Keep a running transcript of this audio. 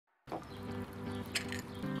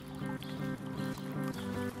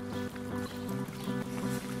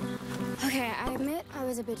Okay, I admit I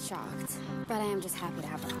was a bit shocked, but I am just happy to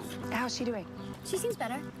have her home. How's she doing? She seems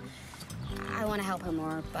better. I want to help her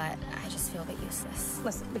more, but I just feel a bit useless.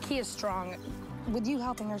 Listen, Bakia's strong. With you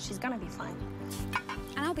helping her, she's gonna be fine.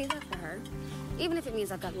 And I'll be there for her, even if it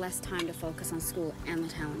means I've got less time to focus on school and the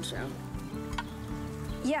talent show.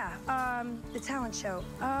 Yeah, the talent show.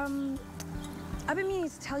 I've been meaning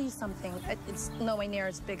to tell you something. It's nowhere near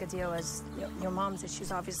as big a deal as your mom's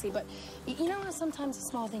issues, obviously, but you know how sometimes a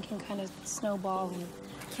small thing can kind of snowball and...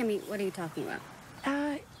 Kimmy, what are you talking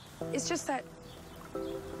about? It's just that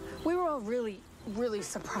we were all really, really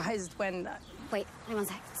surprised when... Wait 1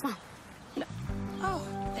 sec. Mom. No.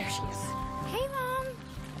 Oh, there she is. Hey, Mom.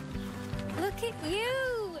 Look at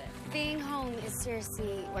you. Being home is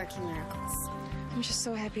seriously working miracles. I'm just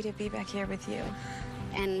so happy to be back here with you.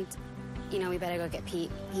 And, you know, we better go get Pete.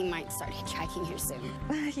 He might start hitchhiking here soon.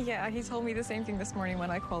 Yeah, he told me the same thing this morning when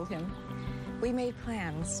I called him. We made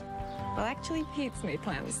plans. Well, actually, Pete's made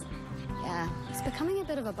plans. Yeah, he's becoming a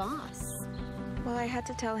bit of a boss. Well, I had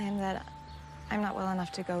to tell him that I'm not well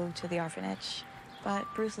enough to go to the orphanage, but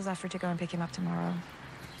Bruce has offered to go and pick him up tomorrow.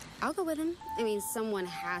 I'll go with him. I mean, someone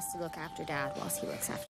has to look after Dad whilst he looks after